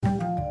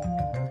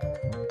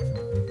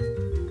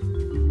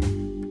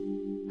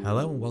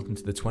Hello and welcome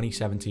to the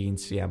 2017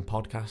 CM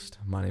podcast.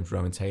 My name's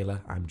Rowan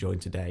Taylor. I'm joined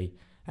today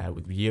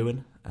with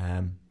Ewan.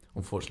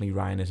 Unfortunately,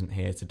 Ryan isn't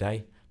here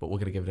today, but we're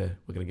gonna give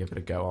it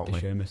a go, aren't we? The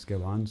show must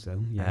go on,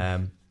 so yeah.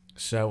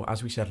 So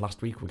as we said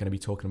last week, we're going to be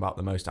talking about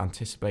the most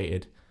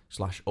anticipated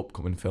 /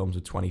 upcoming films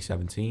of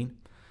 2017,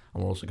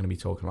 and we're also going to be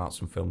talking about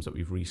some films that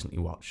we've recently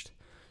watched.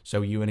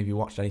 So Ewan, have you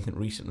watched anything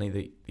recently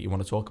that you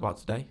want to talk about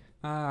today?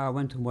 I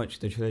went and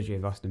watched the trilogy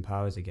of Austin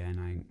Powers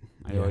again.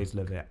 I always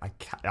love it.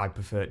 I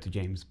prefer it to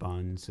James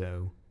Bond,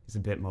 so it's a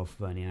bit more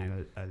funny.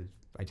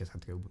 I just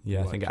had to go.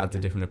 Yeah, I think it adds a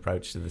different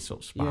approach to the sort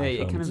of spy films.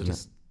 Yeah, it kind of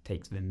just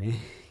takes the me.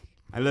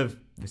 I love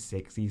the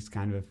 60s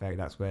kind of effect.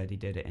 That's where they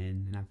did it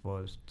in, and I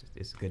thought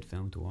it's a good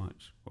film to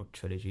watch, or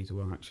trilogy to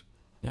watch.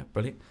 Yeah,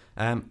 brilliant.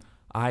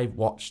 I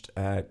watched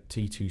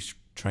T2's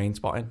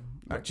Trainspotting,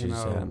 which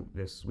is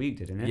this week,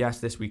 didn't it? Yes,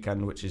 this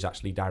weekend, which is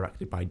actually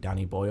directed by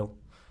Danny Boyle.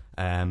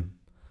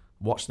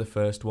 Watched the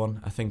first one.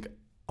 I think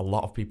a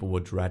lot of people were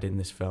dreading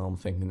this film,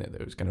 thinking that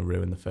it was going to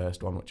ruin the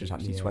first one, which is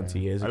actually 20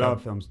 years ago. A lot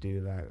of films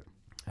do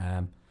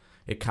that.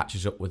 It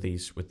catches up with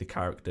the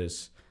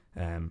characters,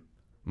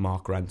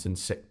 Mark Renton,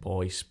 Sick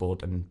Boy,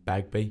 Spud, and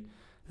Begbie,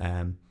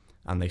 and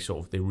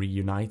they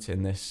reunite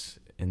in this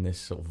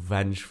sort of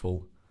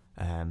vengeful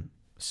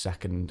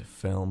second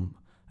film.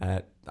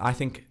 I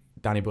think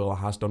Danny Boyle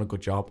has done a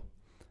good job.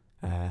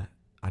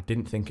 I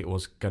didn't think it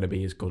was going to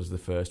be as good as the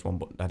first one,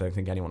 but I don't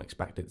think anyone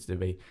expected it to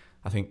be.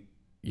 I think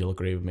you'll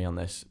agree with me on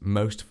this.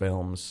 Most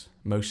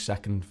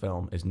second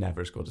film is never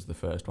as good as the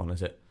first one,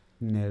 is it?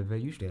 No, they're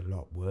usually a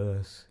lot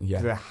worse.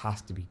 Yeah. It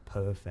has to be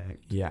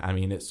perfect. Yeah, I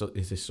mean, it's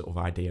this sort of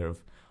idea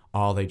of,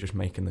 are they just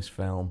making this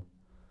film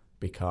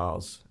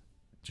because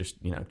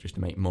just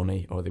to make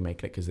money, or are they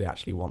making it because they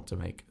actually want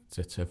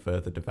to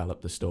further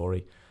develop the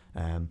story?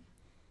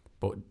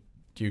 But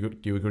do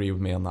you agree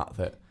with me on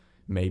that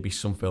maybe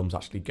some films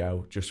actually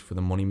go just for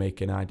the money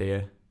making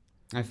idea?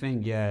 I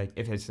think, yeah,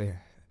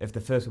 if the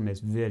first one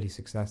is really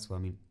successful, I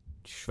mean,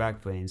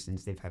 Shrek, for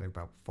instance, they've had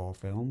about 4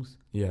 films.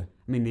 Yeah.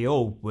 I mean, they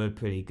all were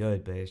pretty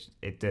good, but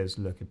it does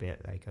look a bit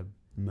like a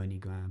money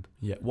grab.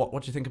 Yeah.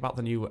 What do you think about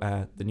the new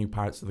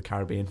Pirates of the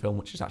Caribbean film,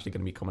 which is actually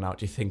going to be coming out?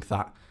 Do you think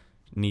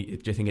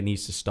it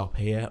needs to stop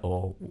here,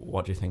 or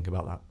what do you think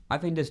about that? I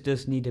think this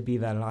does need to be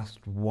their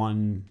last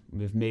one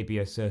with maybe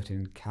a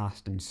certain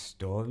cast and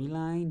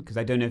storyline, because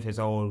I don't know if it's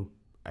all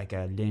like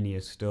a linear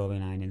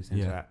storyline in the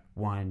sense that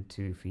 1,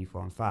 2, 3,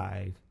 4, and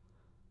 5.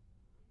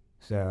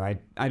 So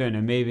I don't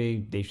know.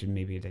 Maybe they should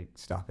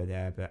stop it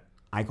there, but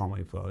I can't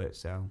wait for it.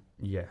 So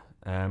yeah.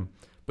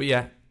 But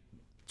yeah,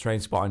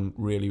 Trainspotting,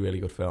 really really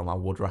good film. I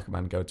would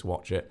recommend go to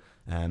watch it.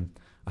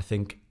 I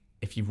think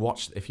if you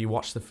watched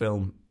the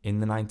film in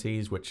the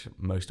 90s, which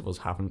most of us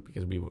haven't,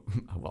 because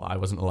I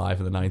wasn't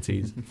alive in the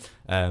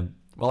 90s.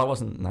 Well, I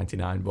wasn't in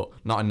 99, but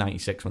not in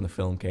 96 when the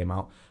film came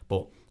out.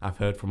 But I've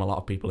heard from a lot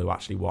of people who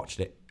actually watched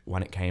it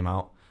when it came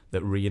out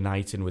that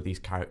reuniting with these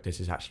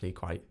characters is actually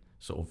quite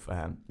sort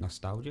of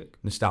nostalgic.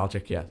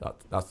 Nostalgic, yeah,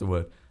 that's the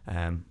word.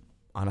 And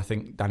I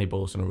think Danny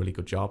Boyle's done a really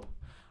good job.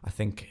 I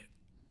think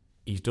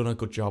he's done a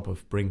good job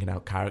of bringing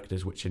out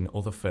characters which in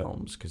other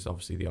films, because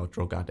obviously they are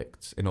drug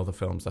addicts, in other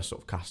films they're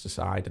sort of cast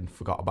aside and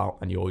forgot about,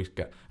 and you always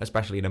get,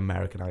 especially in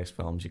Americanized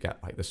films, you get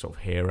like the sort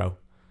of hero.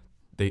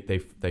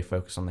 They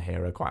focus on the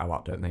hero quite a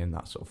lot, don't they, in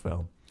that sort of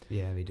film?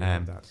 Yeah, they do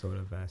have that sort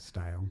of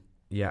style.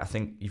 Yeah, I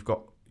think you've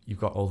got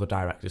other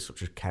directors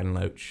such as Ken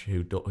Loach,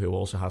 who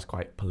also has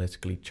quite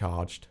politically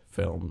charged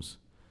films,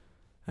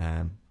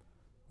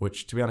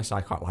 which, to be honest,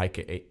 I quite like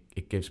it.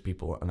 It gives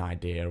people an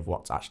idea of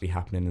what's actually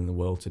happening in the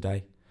world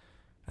today.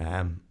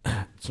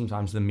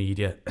 Sometimes the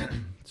media,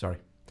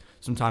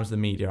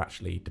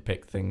 actually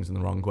depict things in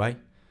the wrong way.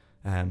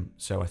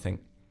 So I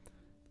think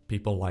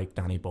people like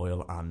Danny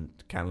Boyle and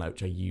Ken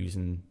Loach are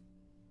using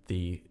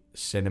the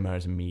cinema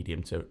as a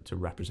medium to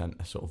represent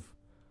a sort of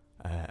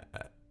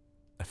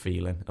a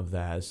feeling of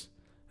theirs.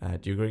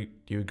 Do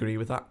you agree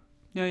with that?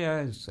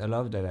 Yeah. A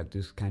lot of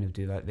directors kind of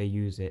do that. They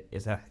use it.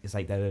 It's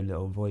like their own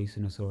little voice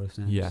in a sort of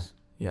sense.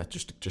 Yeah.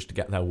 Just to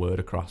get their word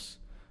across,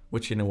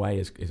 which in a way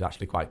is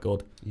actually quite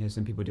good. Yeah,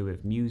 some people do it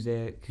with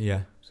music.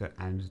 Yeah.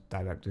 And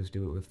directors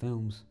do it with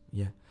films.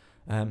 Yeah.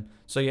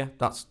 So yeah,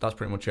 that's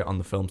pretty much it on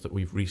the films that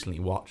we've recently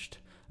watched.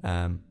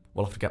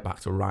 We'll have to get back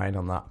to Ryan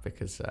on that,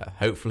 because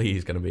hopefully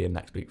he's going to be in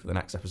next week for the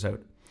next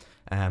episode.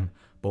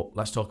 But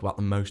let's talk about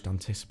the most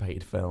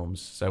anticipated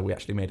films. So we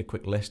actually made a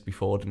quick list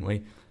before, didn't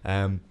we?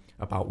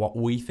 About what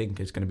we think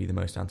is going to be the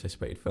most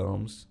anticipated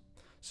films.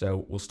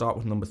 So we'll start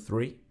with number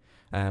 3,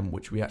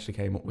 which we actually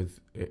came up with,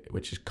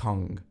 which is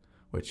Kong,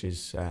 which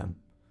is...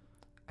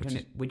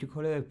 would you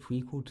call it a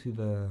prequel to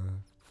the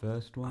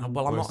first one?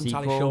 Well, I'm not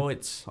entirely sure.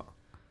 It's...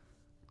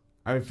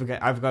 I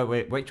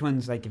forgot which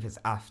one's like if it's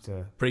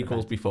after.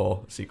 Prequels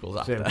before, sequels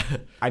after. So,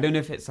 I don't know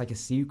if it's like a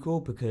sequel,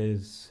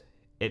 because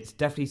it's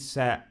definitely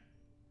set,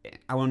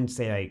 I wouldn't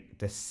say like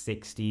the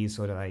 60s,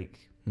 sort of like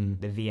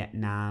the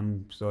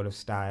Vietnam sort of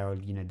style,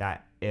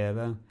 that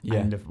era. Yeah.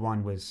 And the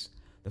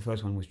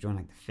first one was drawn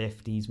like the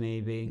 50s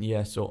maybe.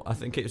 Yeah, so I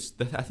think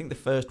the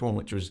first one,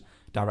 which was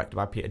directed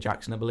by Peter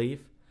Jackson, I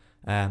believe.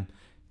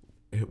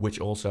 which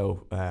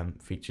also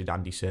featured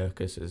Andy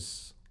Serkis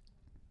as.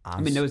 I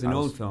mean, there was an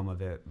old film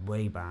of it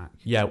way back.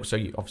 Yeah, so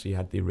you obviously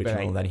had the original,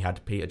 Right. and then you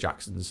had Peter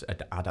Jackson's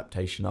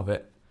adaptation of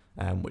it,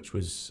 which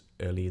was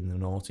early in the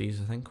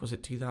noughties, I think. Was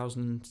it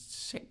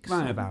 2006?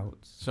 Roundabout.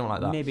 Something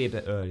like that. Maybe a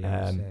bit earlier,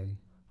 I'd say.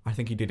 I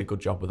think he did a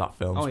good job with that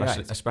film, Oh, yeah,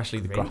 especially, it's a especially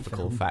the great graphical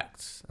film.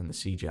 effects, and the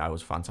CGI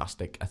was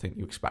fantastic. I think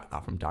you expect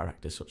that from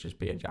directors such as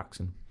Peter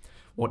Jackson.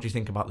 What do you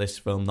think about this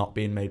film not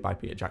being made by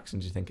Peter Jackson?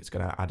 Do you think it's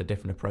going to add a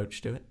different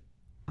approach to it?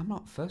 I'm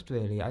not fussed,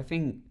 really. I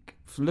think,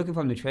 looking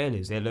from the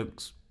trailers, it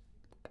looks,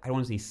 I don't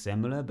want to say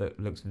similar, but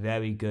looks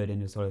very good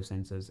in the sort of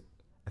sense as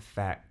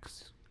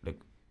effects,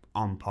 like,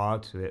 on par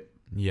to it.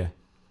 Yeah.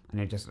 And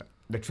it just,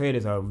 the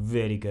trailers are a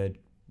really good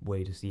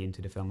way to see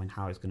into the film and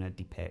how it's going to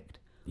depict.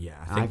 Yeah,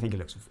 I think it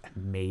looks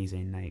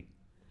amazing, like,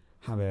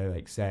 how they're,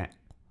 like, set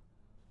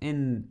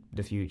in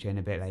the future, in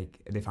a bit like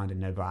they found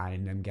another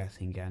island, I'm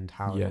guessing, and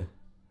how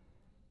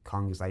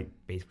Kong is, like,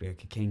 basically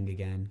like a king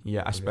again.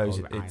 Yeah, I with the suppose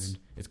whole island.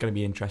 it's going to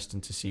be interesting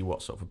to see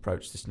what sort of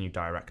approach this new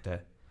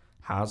director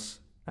has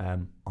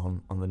on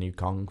the new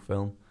Kong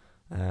film.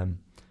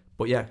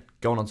 But yeah,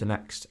 going on to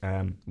next,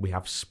 we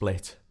have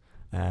Split.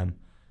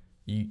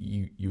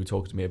 You were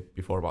talking to me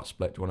before about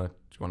Split. Do you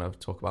want to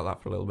talk about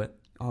that for a little bit?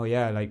 Oh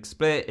yeah, like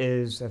Split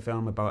is a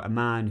film about a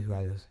man who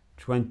has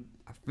I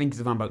think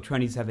it's about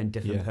 27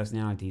 different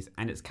personalities,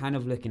 and it's kind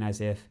of looking as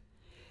if,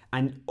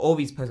 and all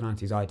these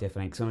personalities are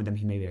different. Like some of them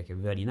he may be like a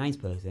really nice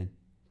person,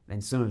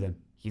 and some of them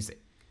he's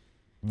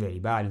really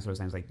bad. And sort of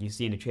sounds like you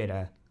see in the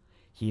trailer,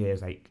 he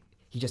is like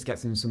he just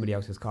gets in somebody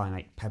else's car and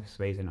like pepper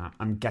sprays and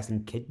I'm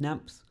guessing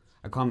kidnaps.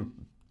 I can't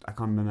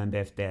remember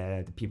if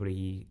they're the people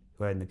who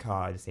are in the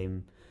car are the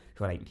same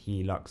who like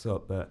he locks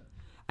up,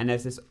 and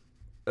there's this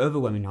other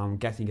woman who I'm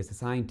guessing is a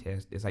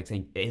scientist is like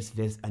saying, is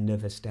this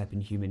another step in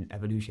human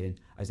evolution?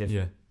 As if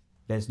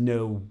there's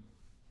no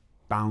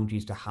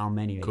boundaries to how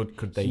many. Like,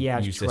 could they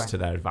use this to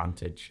their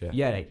advantage?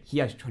 Yeah, like he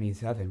has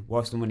 27,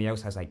 while somebody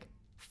else has like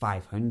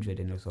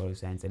 500 in a sort of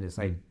sense, and it's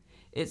like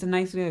it's a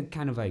nice little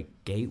kind of like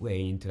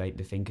gateway into like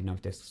the thinking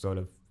of this sort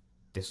of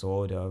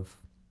disorder of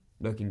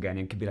looking again.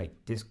 It could be like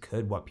this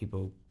could what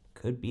people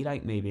could be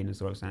like maybe in a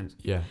sort of sense.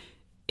 Yeah,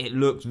 it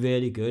looks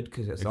really good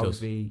because it's it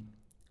obviously. Does.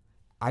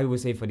 I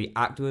would say for the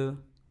actor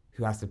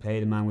who has to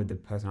play the man with the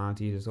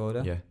personality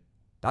disorder,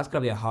 that's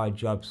gonna be a hard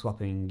job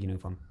swapping,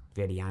 from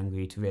really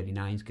angry to really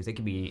nice, because it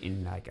could be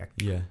in like a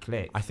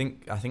click. I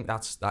think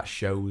that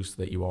shows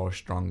that you are a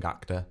strong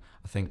actor.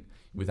 I think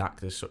with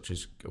actors such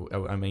as,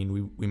 I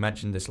mean, we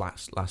mentioned this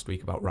last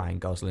week about Ryan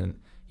Gosling.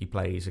 He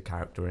plays a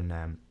character in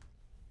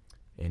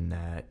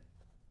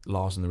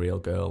Lars and the Real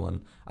Girl,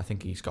 and I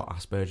think he's got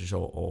Asperger's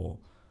or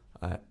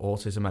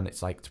autism, and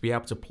it's like to be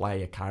able to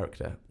play a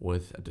character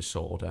with a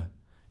disorder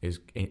is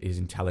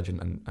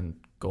intelligent and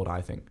good.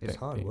 I think it's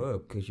hard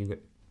work because you've got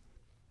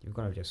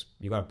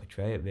to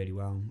portray it really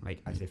well,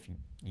 like as if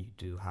you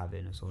do have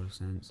it in a sort of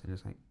sense, and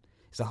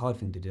it's a hard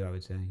thing to do, I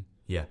would say.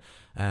 Yeah.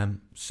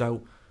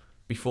 So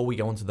before we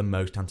go on to the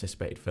most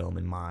anticipated film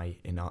in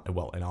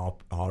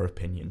our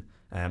opinion,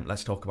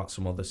 let's talk about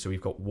some others. So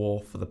we've got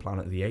War for the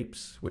Planet of the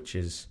Apes, which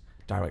is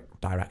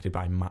directed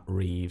by Matt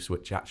Reeves,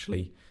 which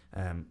actually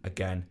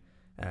again.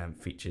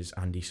 Features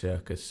Andy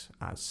Serkis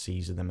as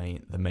Caesar, the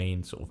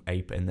main sort of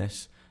ape in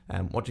this.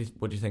 What do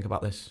you think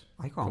about this?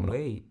 I can't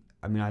wait.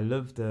 I mean, I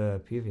loved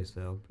the previous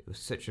film. It was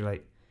such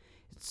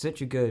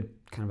a good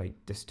kind of like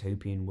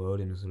dystopian world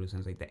in a sort of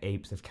sense. Like the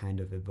apes have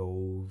kind of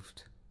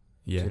evolved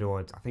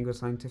towards, I think it was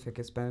scientific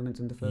experiments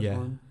in the first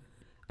one,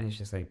 and it's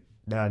just like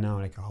they're now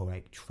like a whole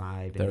like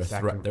tribe. They're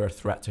a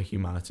threat to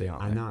humanity,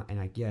 aren't they? I know, and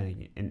like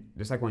in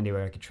the second one they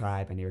were like a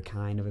tribe and they were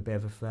kind of a bit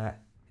of a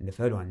threat. In the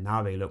third one,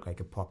 now they look like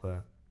a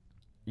proper.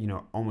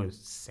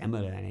 Almost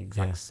similar and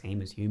exact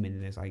same as human.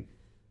 And it's like,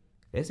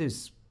 this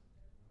is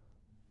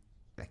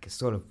like a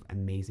sort of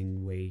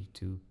amazing way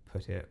to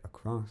put it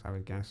across, I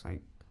would guess.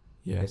 Like,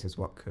 this is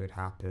what could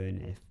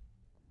happen if,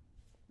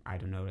 I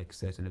don't know, like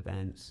certain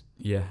events.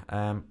 Yeah.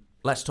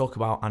 Let's talk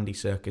about Andy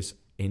Serkis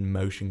in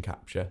motion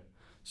capture.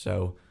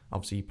 So,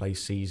 obviously, he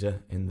plays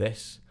Caesar in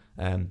this.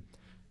 Do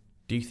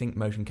you think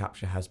motion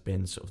capture has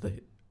been sort of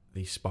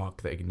the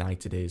spark that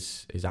ignited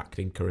his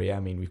acting career? I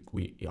mean,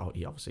 he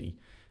obviously...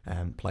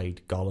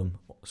 played Gollum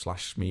 /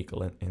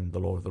 Smeagol in The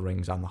Lord of the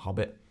Rings and The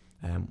Hobbit.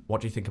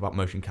 What do you think about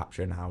motion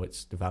capture and how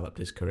it's developed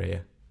his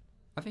career?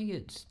 I think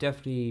it's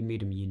definitely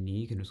made him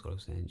unique in a sort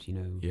of sense,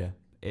 Yeah.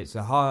 It's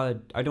I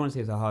don't want to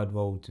say it's a hard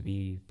role to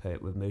be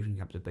put with motion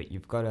capture, but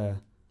you've got to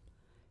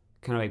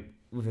kind of like,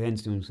 with the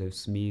instance of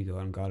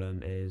Smeagol and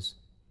Gollum is,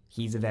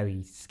 he's a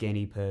very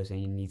skinny person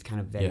and he's kind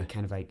of very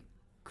kind of like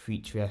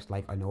creature-esque,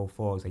 like on all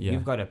fours. Like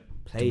you've got to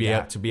play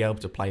to be able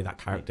to play that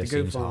character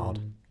seems hard.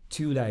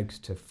 2 legs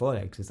to 4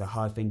 legs is a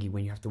hard thing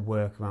when you have to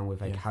work around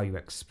with like how you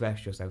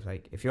express yourself.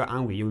 Like if you're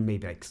angry, you may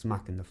be like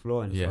smacking the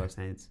floor in a sort of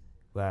sense.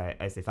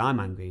 Whereas if I'm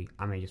angry,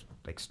 I may just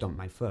like stomp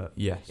my foot.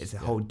 Yes, it's a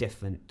whole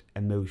different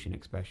emotion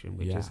expression,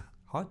 which is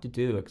hard to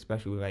do,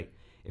 especially with like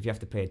if you have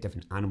to play a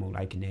different animal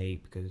like an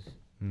ape, because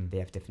they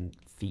have different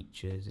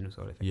features in a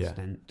sort of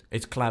extent.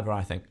 It's clever,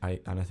 I think. I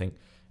think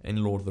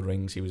in Lord of the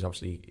Rings, he was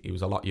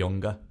a lot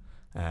younger,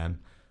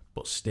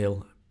 but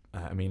still.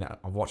 I mean,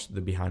 I've watched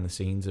the behind the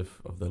scenes of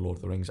the Lord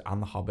of the Rings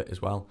and the Hobbit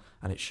as well,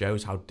 and it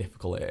shows how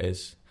difficult it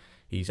is.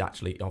 He's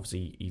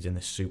obviously he's in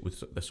this suit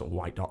with the sort of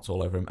white dots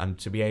all over him, and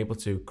to be able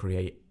to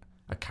create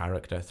a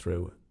character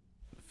through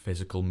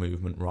physical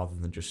movement rather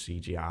than just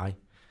CGI,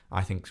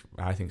 I think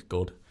it's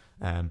good.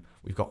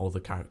 We've got other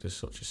characters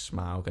such as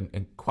Smaug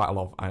and quite a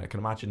lot of, I can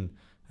imagine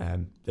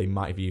they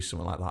might have used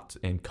something like that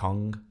in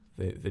Kong,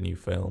 the new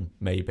film,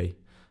 maybe,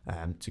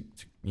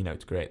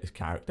 to create this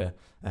character.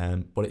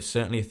 But it's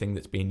certainly a thing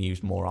that's being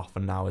used more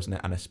often now, isn't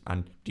it?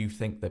 And do you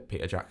think that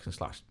Peter Jackson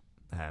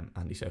 /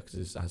 Andy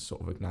Serkis has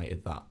sort of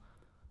ignited that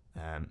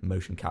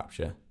motion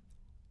capture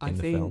in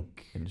the film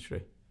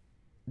industry?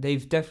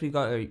 They've definitely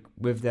got,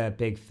 with their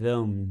big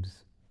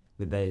films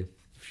that they've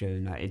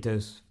shown, that it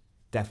does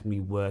definitely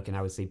work, and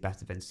I would say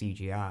better than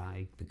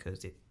CGI,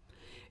 because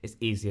it's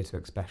easier to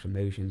express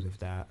emotions with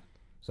that.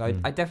 So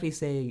I definitely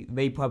say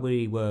they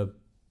probably were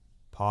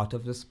part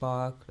of the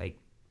spark. Like,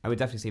 I would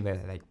definitely say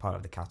they're like part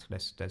of the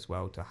catalyst as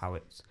well to how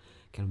it's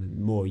kind of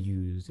more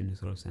used in a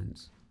sort of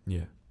sense.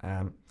 Yeah.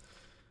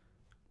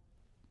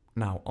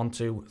 Now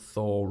onto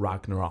Thor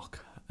Ragnarok.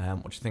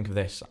 What do you think of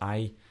this?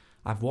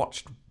 I've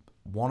watched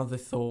one of the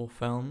Thor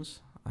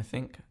films, I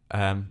think.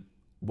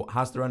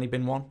 Has there only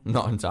been one?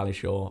 Not entirely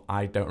sure.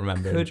 I don't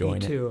remember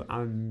enjoying it.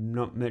 I'm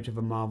not much of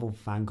a Marvel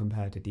fan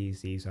compared to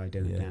DC, so I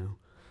don't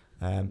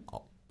know.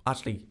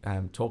 Actually,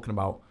 talking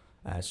about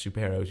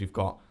superheroes, we've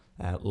got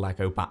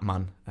Lego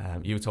Batman.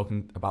 You were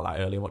talking about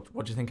that earlier.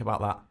 What do you think about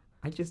that?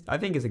 I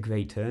think it's a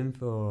great term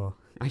for.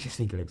 I just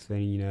think it looks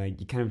funny.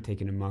 You're kind of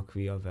taking a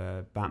mockery of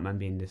Batman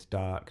being this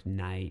dark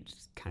knight,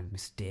 kind of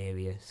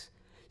mysterious,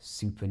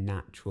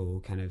 supernatural,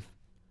 kind of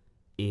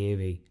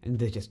eerie, and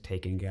they're just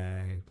taking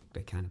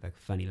the kind of a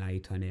funny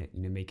light on it.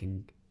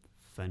 Making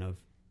fun of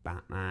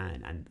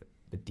Batman and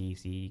the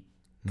DC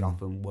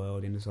Gotham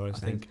world in a sort of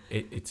sense. I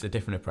think it's a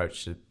different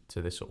approach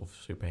to this sort of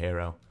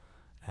superhero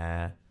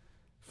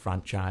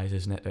franchise,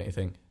 isn't it? Don't you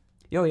think?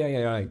 Oh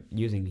yeah. Like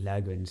using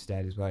Lego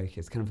instead as well.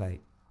 It's kind of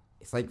like,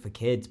 it's like for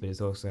kids, but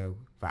it's also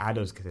for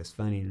adults because it's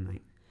funny and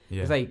like.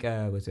 Yeah. It's like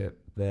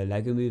the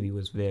Lego movie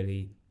was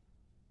really,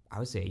 I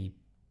would say,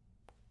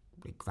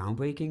 like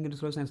groundbreaking in a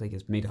sort of sense. Like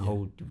it's made a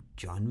whole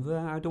genre.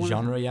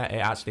 It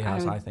actually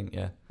has. I think,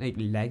 yeah. Like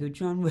Lego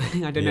genre.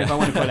 I don't know if I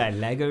want to call that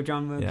Lego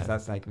genre, because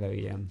that's like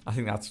very. I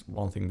think that's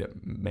one thing that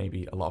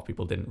maybe a lot of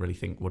people didn't really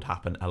think would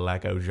happen, a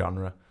Lego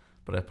genre,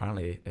 but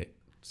apparently it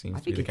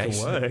seems to be the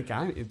case. I think it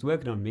can work. It's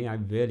working on me. I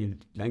really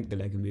like the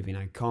Lego movie, and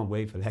I can't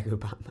wait for Lego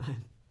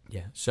Batman.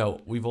 Yeah.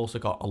 So we've also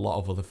got a lot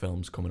of other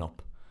films coming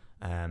up.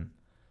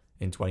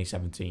 In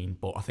 2017,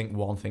 but I think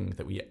one thing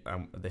that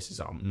this is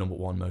our number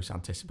one most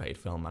anticipated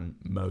film, and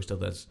most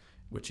others,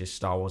 which is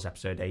Star Wars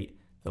Episode 8,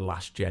 The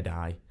Last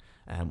Jedi.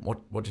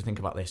 What do you think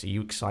about this? Are you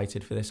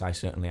excited for this? I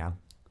certainly am.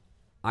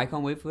 I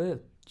can't wait for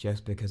it,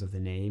 just because of the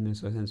name, and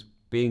so since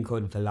being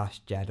called The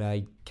Last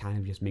Jedi kind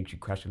of just makes you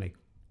question, like,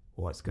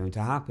 what's going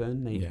to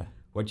happen? Like,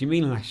 what do you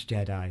mean Last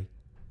Jedi?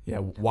 Yeah,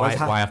 why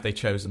have they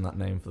chosen that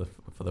name for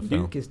the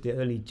film? Luke is the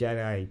only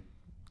Jedi.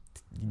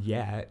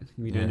 Yeah,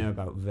 we don't know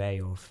about Rey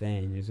or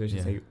Finn. It's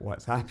just like,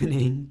 what's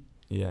happening?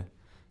 Yeah,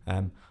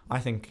 I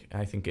think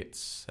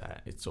it's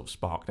sort of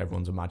sparked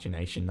everyone's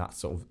imagination. That's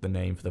sort of the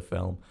name for the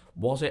film.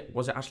 Was it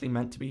actually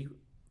meant to be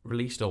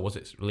released, or was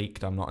it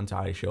leaked? I'm not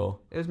entirely sure.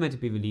 It was meant to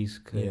be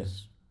released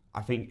because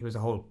I think it was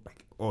it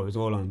was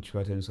all on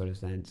Twitter in sort of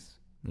sense.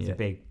 It's a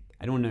big.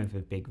 I don't know if it's a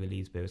big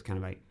release, but it was kind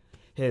of like,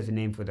 here's the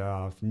name for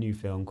the new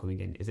film coming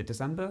in. Is it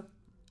December?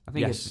 I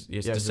think it's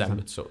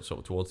December, sort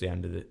of towards the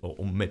end of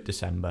or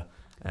mid-December.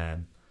 I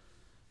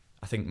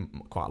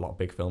think quite a lot of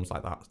big films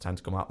like that tend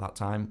to come out that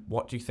time.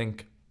 What do you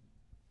think,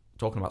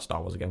 talking about Star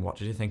Wars again, what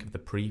did you think of the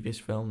previous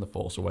film, The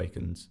Force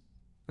Awakens?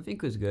 I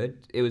think it was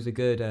good. It was a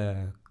good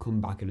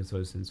comeback in a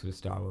sort of sense for the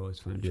Star Wars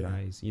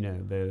franchise. Yeah.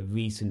 The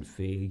recent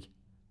three,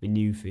 the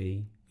new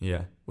three.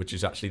 Yeah, which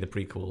is actually the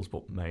prequels,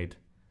 but made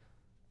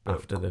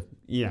after the...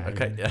 Yeah.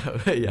 Okay,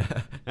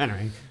 yeah.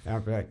 Anyway,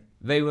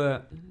 they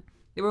were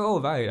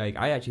all right. Like,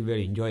 I actually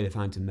really enjoyed The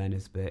Phantom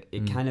Menace, but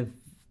it kind of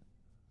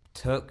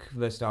took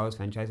the Star Wars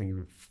franchise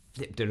and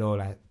flipped it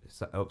all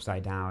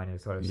upside down in a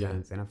sort of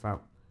sense. And I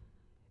felt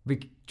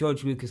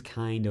George Lucas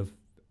kind of,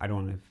 I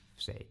don't want to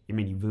say, he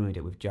ruined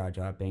it with Jar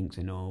Jar Binks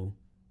and all.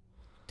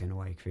 Don't know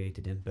why he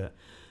created him, but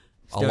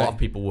still, a lot of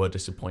people were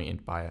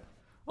disappointed by it.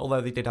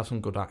 Although they did have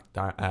some good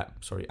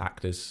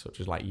actors, such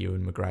as like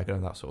Ewan McGregor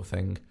and that sort of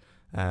thing.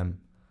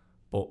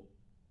 But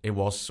it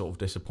was sort of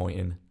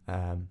disappointing,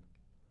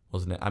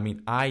 wasn't it? I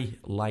mean, I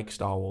like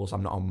Star Wars.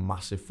 I'm not a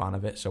massive fan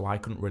of it, so I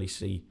couldn't really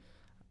see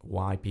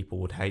why people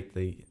would hate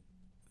the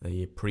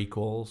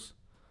prequels.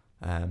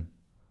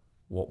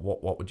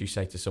 What would you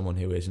say to someone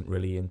who isn't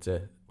really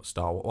into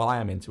Star Wars? Well, I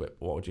am into it,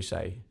 but what would you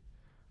say?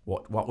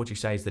 What would you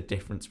say is the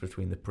difference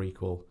between the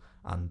prequel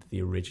and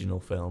the original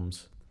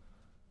films?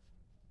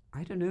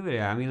 I don't know really.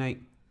 I mean,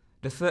 like,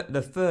 the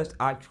first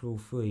actual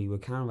three were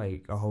kind of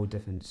like a whole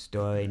different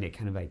story, and it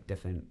kind of like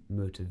different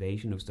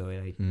motivation of story,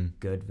 like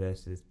good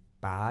versus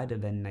bad,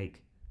 and then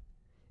like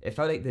it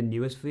felt like the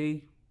newest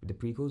three, the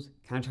prequels,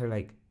 kind of try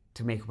like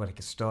to make up like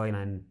a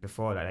storyline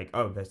before that, like,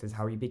 oh, this is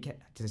how he became,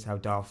 this is how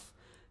Darth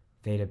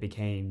Vader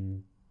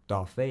became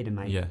Darth Vader. And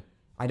like,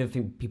 I don't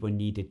think people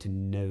needed to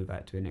know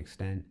that to an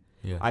extent.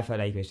 Yeah. I felt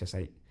like it was just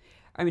like,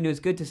 I mean, it was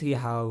good to see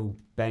how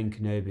Ben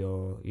Kenobi,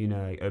 or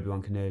like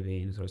Obi-Wan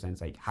Kenobi, in a sort of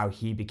sense, like how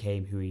he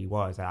became who he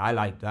was. Like, I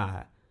liked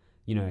that.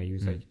 He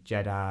was like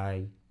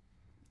Jedi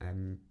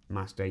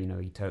master.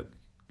 He took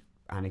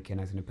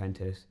Anakin as an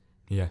apprentice.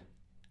 Yeah.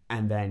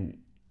 And then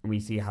we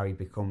see how he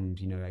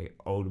becomes, like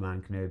old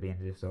man Kenobi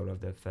in the sort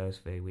of the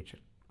first three, which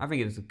I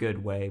think is a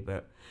good way,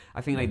 but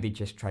I think like they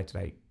just tried to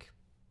like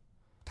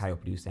tie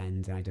up loose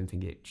ends, and I don't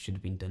think it should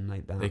have been done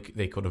like that.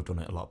 They could have done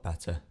it a lot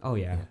better. Oh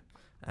yeah.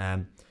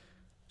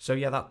 So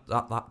yeah,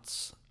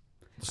 that's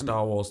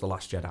Star Wars: The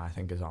Last Jedi. I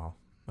think is our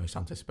most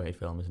anticipated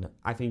film, isn't it?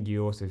 I think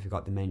you also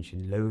forgot to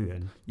mention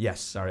Logan. Yes,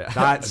 sorry.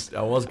 That's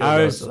I was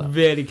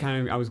really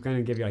I was going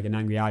to give you like an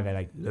angry eye there,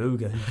 like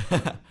Logan.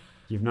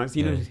 You've not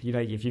seen it.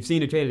 If you've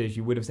seen the trailers,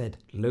 you would have said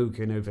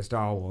Logan over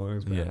Star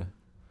Wars. But...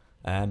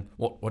 Yeah.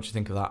 What do you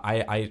think of that?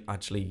 I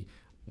actually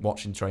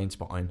watching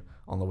Trainspotting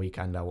on the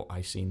weekend.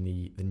 I seen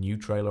the new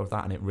trailer of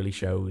that, and it really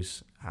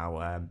shows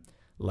how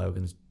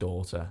Logan's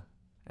daughter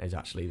is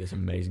actually this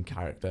amazing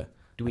character.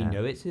 Do we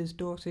know it's his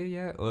daughter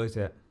yet, or is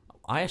it?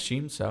 I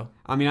assume so.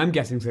 I mean, I'm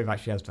guessing so that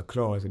she has the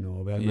claws and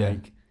all, but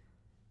like,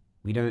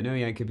 we don't know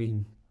yet. It could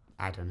be,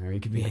 I don't know.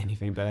 It could be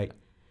anything, but like,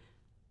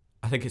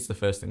 I think it's the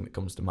first thing that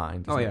comes to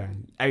mind. Oh yeah,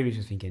 I was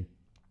just thinking,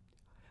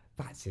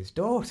 that's his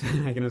daughter.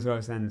 Like in a sort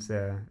of sense,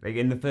 like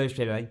in the first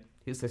trailer, like,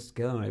 who's this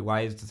girl? Like,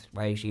 why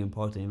is she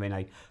important? I mean,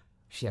 like,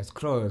 she has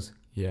claws.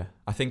 Yeah,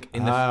 I think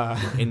in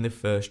the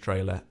first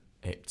trailer,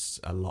 it's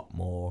a lot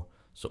more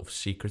sort of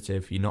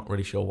secretive. You're not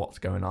really sure what's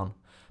going on,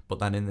 but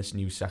then in this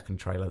new second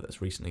trailer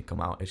that's recently come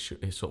out,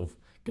 it sort of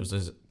gives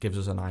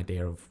us an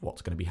idea of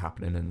what's going to be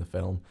happening in the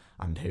film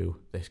and who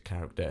this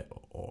character,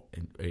 or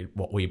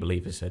what we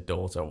believe is her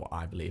daughter, or what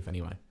I believe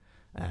anyway.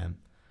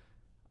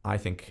 I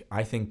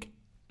think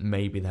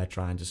maybe they're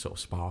trying to sort of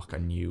spark a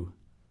new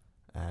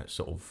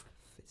sort of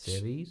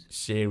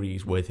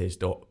series with his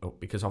daughter,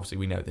 because obviously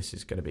we know this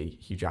is going to be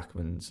Hugh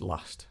Jackman's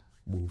last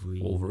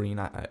Wolverine,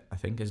 I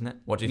think, isn't it?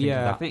 What do you think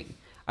of that?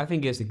 I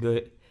think it's a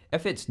good.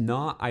 If it's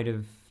not,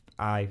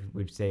 I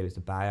would say it was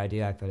a bad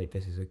idea. I feel like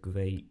this is a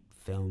great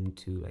film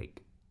to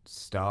like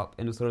stop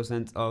in a sort of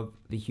sense of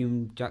the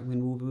Hugh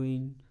Jackman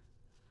Wolverine.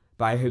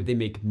 But I hope they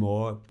make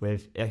more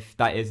with, if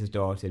that is his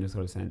daughter in a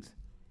sort of sense,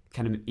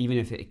 kind of, even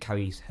if it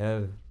carries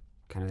her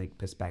kind of like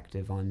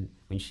perspective on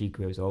when she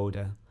grows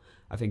older.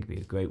 I think it'd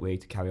be a great way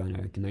to carry on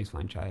a nice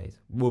franchise.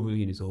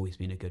 Wolverine has always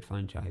been a good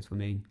franchise for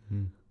me.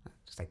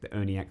 Just like the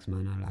only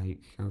X-Men I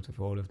like out of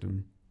all of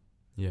them.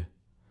 Yeah.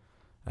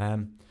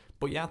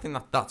 But yeah, I think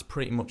that's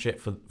pretty much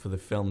it for the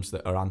films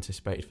that are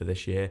anticipated for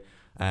this year.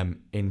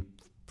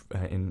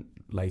 In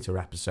later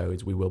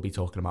episodes, we will be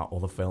talking about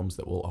other films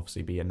that will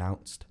obviously be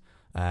announced.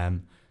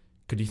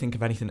 Could you think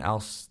of anything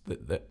else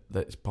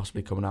that's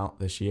possibly coming out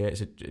this year? Is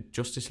it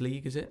Justice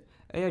League, is it?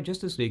 Yeah,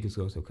 Justice League is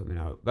also coming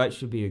out. That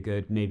should be a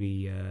good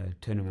maybe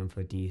turnaround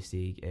for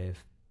DC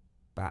if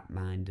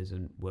Batman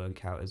doesn't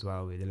work out as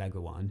well with the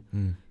Lego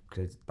one.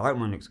 Because that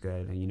one looks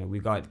good. And, we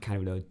got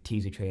kind of a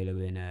teaser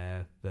trailer in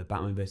the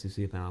Batman vs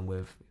Superman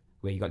where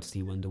you got to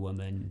see Wonder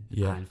Woman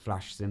and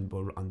Flash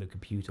symbol on the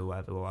computer or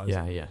whatever it was.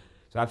 Yeah.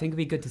 So I think it'd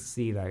be good to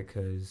see that,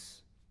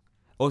 because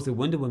also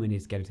Wonder Woman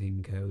is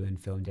getting her own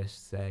film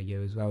this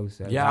year as well.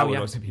 So that would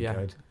also be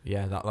good.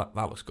 Yeah, that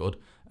looks good.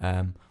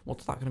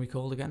 What's that going to be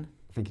called again?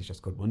 I think it's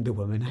just called Wonder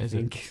Woman, I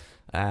think.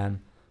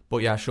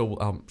 But yeah, I'm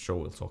sure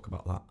we'll talk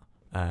about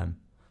that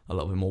a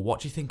little bit more. What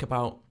do you think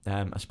about,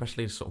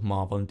 especially sort of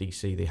Marvel and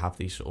DC? They have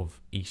these sort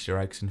of Easter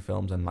eggs in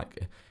films, and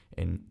like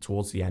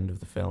towards the end of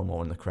the film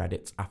or in the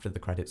credits, after the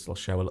credits, they'll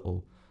show a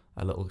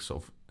little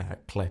sort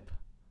of clip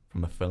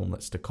from a film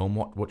that's to come.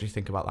 What do you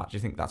think about that? Do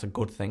you think that's a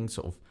good thing,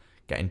 sort of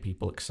getting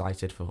people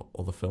excited for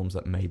other films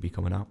that may be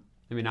coming out?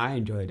 I mean, I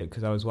enjoyed it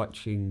because I was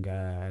watching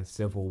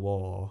Civil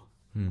War.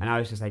 And I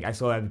was just like, I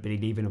saw everybody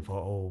leaving and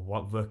thought, oh,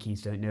 what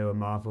rookies don't know a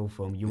Marvel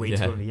film? You wait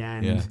till the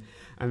end. Yeah.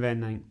 And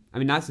then, like, I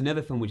mean, that's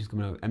another film which is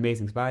coming out,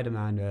 Amazing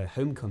Spider-Man,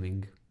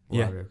 Homecoming.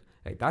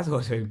 Like, that's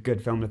also a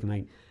good film looking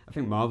like. I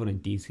think Marvel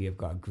and DC have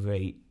got a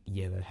great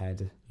year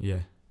ahead.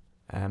 Yeah.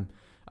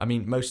 I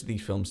mean, most of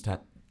these films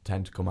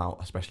tend to come out,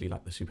 especially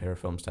like the superhero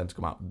films, tend to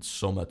come out in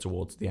summer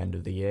towards the end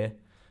of the year.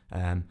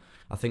 I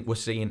think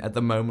at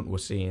the moment, we're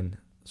seeing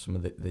some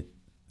of the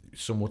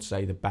some would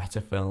say the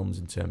better films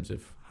in terms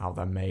of how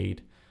they're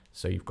made.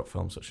 So you've got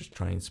films such as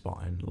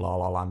Trainspotting, La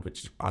La Land,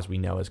 which, as we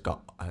know, has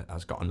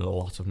gotten a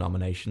lot of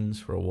nominations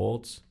for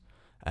awards.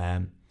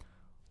 Do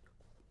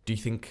you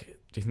think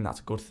that's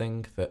a good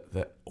thing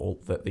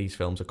that these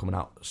films are coming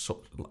out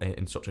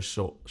in such a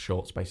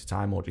short space of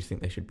time, or do you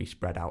think they should be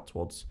spread out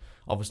towards?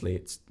 Obviously,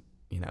 it's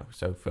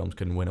so films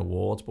can win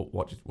awards, but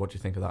what do you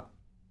think of that?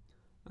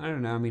 I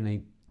don't know. I mean,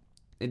 like,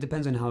 it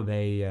depends on how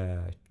they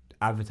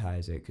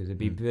advertise it, because it'd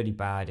be really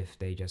bad if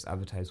they just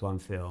advertise one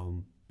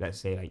film, let's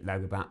say like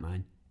Lego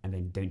Batman, and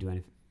then don't do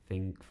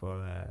anything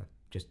for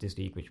Justice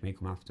League, which may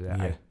come after it.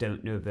 Yeah. I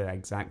don't know the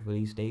exact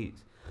release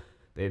dates,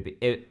 but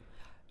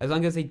as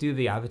long as they do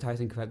the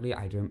advertising correctly,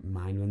 I don't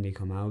mind when they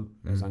come out.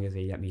 As long as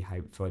they get me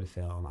hyped for the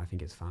film, I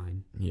think it's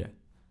fine. Yeah.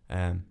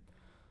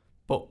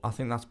 But I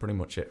think that's pretty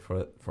much it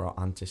for our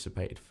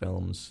anticipated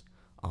films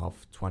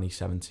of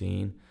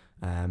 2017.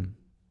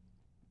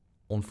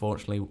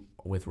 Unfortunately,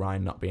 with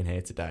Ryan not being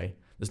here today,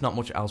 there's not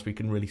much else we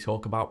can really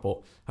talk about,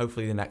 but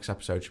hopefully the next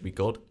episode should be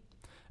good.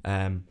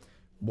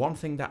 One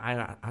thing that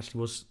I actually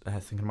was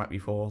thinking about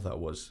before, that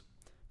was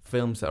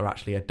films that are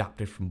actually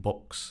adapted from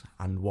books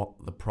and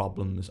what the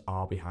problems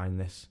are behind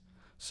this.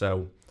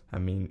 So, I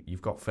mean,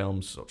 you've got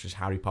films such as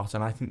Harry Potter,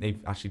 and I think they've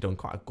actually done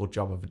quite a good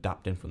job of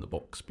adapting from the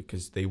books,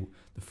 because the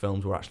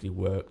films were actually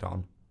worked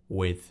on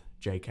with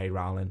J.K.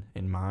 Rowling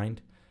in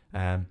mind.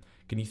 Can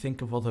you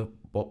think of other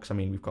books? I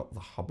mean, we've got The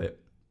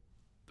Hobbit.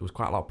 There was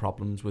quite a lot of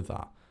problems with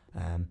that.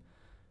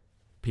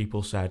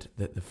 People said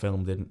that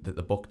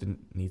the book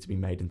didn't need to be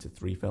made into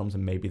 3 films,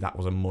 and maybe that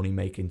was a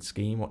money-making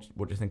scheme. What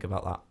do you think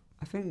about that?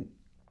 I think,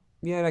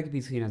 yeah, that could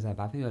be seen as that,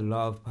 but I think a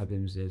lot of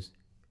problems is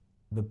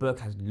the book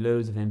has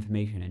loads of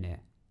information in it,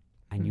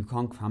 and you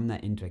can't cram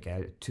that into like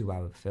a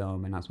 2-hour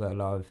film, and that's where a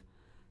lot of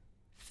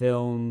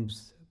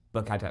films,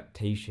 book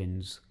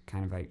adaptations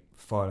kind of like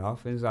fall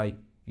off. It's like,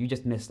 you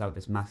just missed out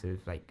this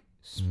massive like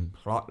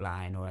plot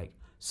line or like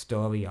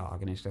story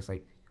arc, and it's just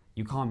like,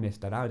 you can't miss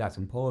that out. That's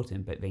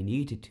important, but they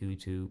needed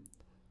to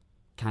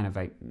kind of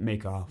like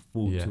make a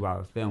full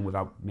 2-hour film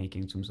without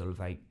making some sort of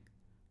like.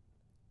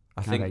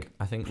 I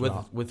think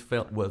with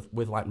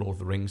like Lord of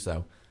the Rings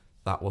though,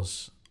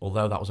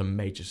 although that was a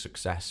major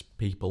success,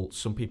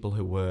 some people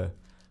who were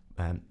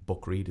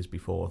book readers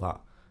before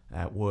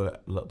that were a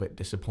little bit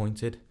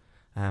disappointed.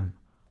 There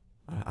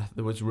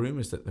was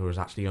rumours that there was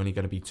actually only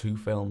going to be 2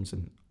 films,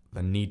 and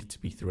there needed to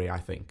be 3, I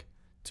think,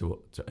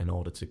 to in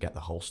order to get the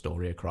whole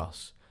story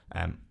across.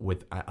 And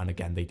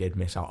again, they did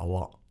miss out a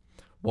lot.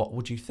 What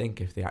would you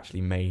think if they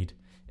actually made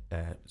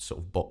sort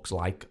of books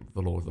like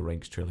the Lord of the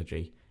Rings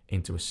trilogy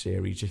into a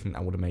series? Do you think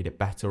that would have made it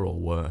better or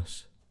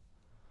worse?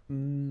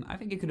 I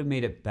think it could have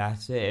made it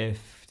better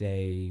if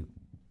they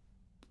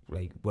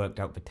like worked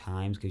out the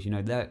times, because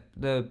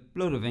the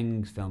Lord of the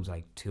Rings film's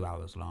like 2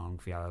 hours long,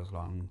 3 hours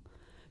long,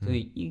 so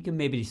you can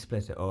maybe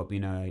split it up,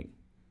 like.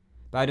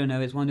 But I don't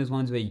know. It's one of those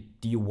ones where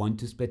do you want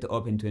to split it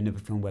up into another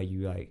film where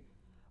you like,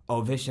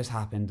 oh, this just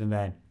happened, and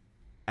then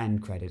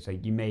end credits.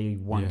 Like you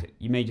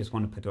may just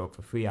want to put it up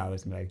for 3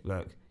 hours and be like,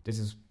 look, this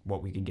is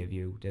what we can give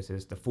you. This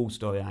is the full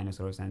storyline in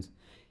sort of sense.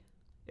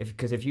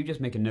 Because if you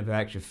just make another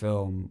extra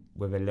film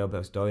with a little bit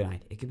of storyline,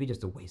 it could be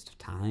just a waste of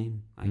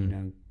time.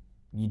 And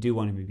you do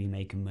want to be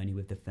making money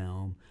with the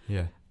film.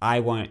 Yeah.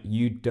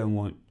 You don't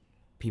want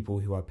people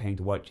who are paying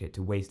to watch it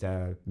to waste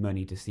their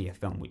money to see a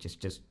film which is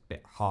just a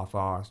bit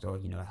half-arsed or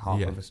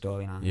half of a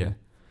storyline. Yeah.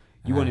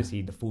 You want to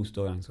see the full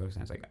storyline sort of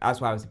sense. Like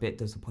that's why I was a bit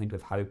disappointed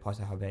with Harry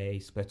Potter, how they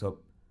split up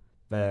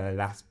the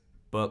last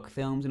book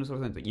films in a sort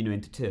of sense, like,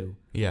 into 2.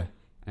 Yeah.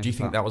 Do you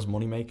think that was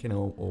money making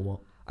or what?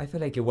 I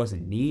feel like it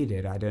wasn't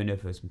needed. I don't know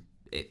if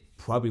it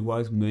probably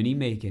was money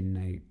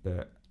making,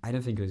 but I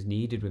don't think it was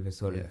needed with the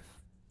sort of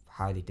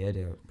how they did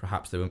it.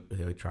 Perhaps they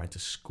were trying to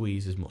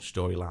squeeze as much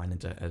storyline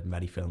into as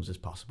many films as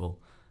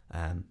possible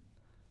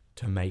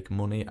to make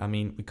money. I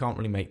mean, we can't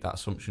really make that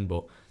assumption,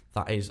 but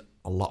that is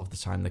a lot of the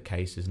time the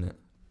case, isn't it?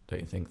 Don't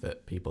you think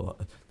that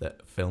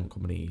that film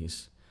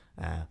companies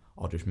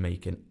are just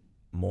making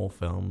more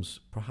films?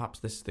 Perhaps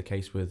this is the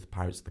case with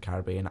Pirates of the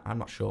Caribbean. I'm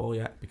not sure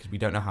yet, because we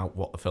don't know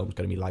what the film's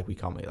going to be like. We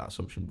can't make that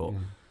assumption, but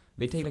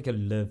they take like a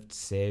loved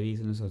series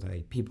and sort of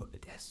like people.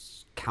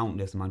 There's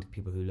countless amount of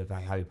people who love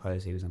like Harry Potter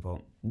series and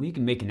thought we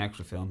can make an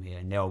extra film here,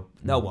 and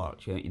they'll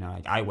watch it.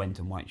 Like I went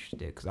and watched it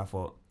because I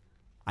thought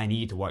I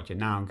need to watch it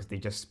now, because they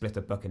just split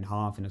a book in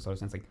half in a sort of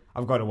sense. Like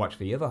I've got to watch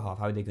the other half.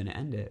 How are they going to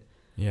end it?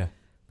 Yeah,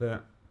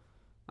 but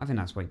I think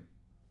that's what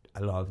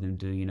a lot of them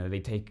do. They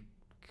take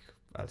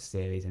a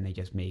series and they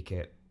just make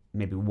it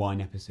maybe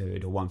one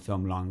episode or one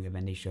film longer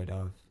than they should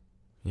have.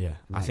 Yeah,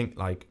 I think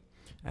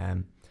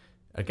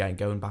again,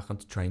 going back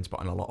onto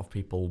Trainspotting, a lot of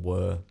people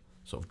were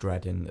sort of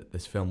dreading that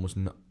this film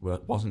wasn't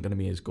going to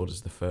be as good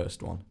as the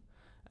first one.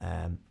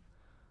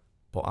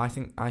 But I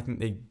think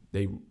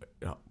they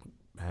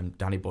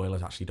Danny Boyle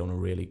has actually done a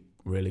really,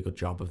 really good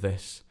job of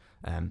this,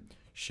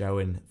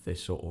 showing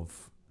this sort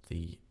of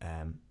the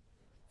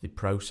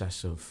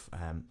process of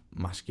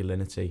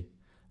masculinity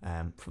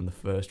from the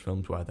first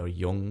films, where they're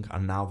young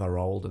and now they're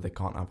older, they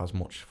can't have as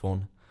much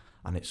fun,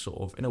 and it's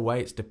sort of, in a way,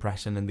 it's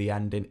depressing, and the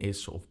ending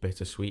is sort of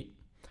bittersweet.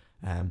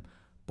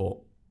 But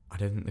I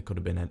don't think there could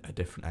have been a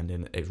different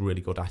ending. It's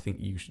really good. I think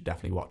you should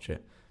definitely watch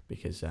it,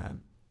 because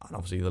and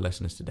obviously the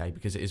listeners today,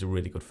 because it is a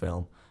really good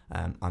film,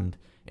 and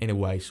in a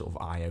way sort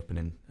of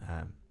eye-opening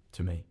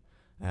to me.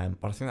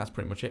 But I think that's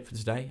pretty much it for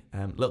today.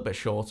 A little bit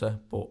shorter,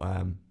 but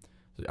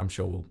I'm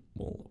sure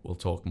we'll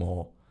talk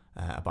more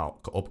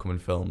about upcoming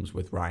films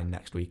with Ryan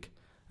next week.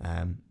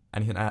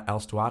 Anything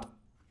else to add?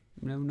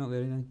 No, not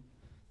really. No.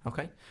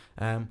 Okay.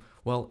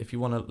 Well, if you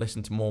want to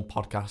listen to more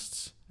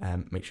podcasts,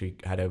 make sure you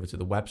head over to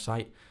the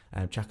website.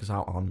 Check us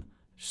out on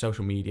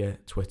social media,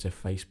 Twitter,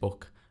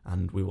 Facebook,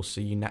 and we will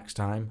see you next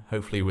time,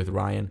 hopefully with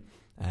Ryan,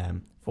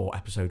 for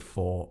episode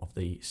 4 of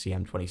the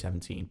CM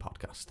 2017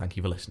 podcast. Thank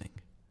you for listening.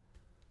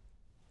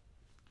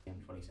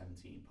 CM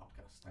 2017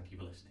 podcast. Thank you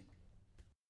for listening.